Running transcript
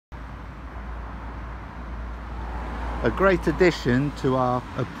A great addition to our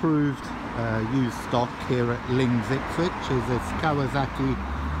approved used stock here at Lings Ipswich is this Kawasaki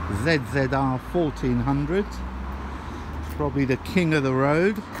ZZR 1400. It's probably the king of the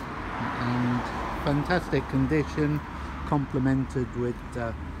road, and fantastic condition, complemented with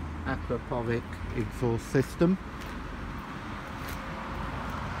aquapovic exhaust system.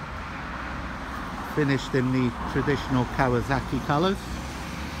 Finished in the traditional Kawasaki colours,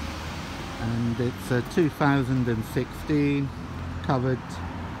 and it's a 2016, covered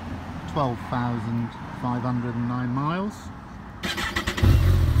 12,509 miles.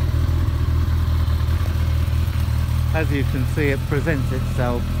 As you can see, it presents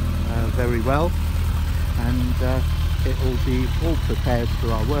itself very well, and it will be all prepared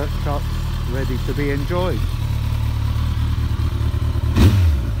for our workshops, ready to be enjoyed.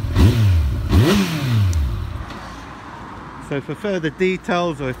 So for further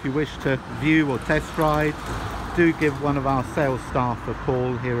details, or if you wish to view or test ride, do give one of our sales staff a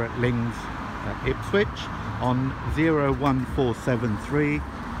call here at Lings Ipswich on 01473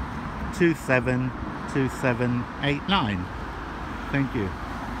 272789. Thank you.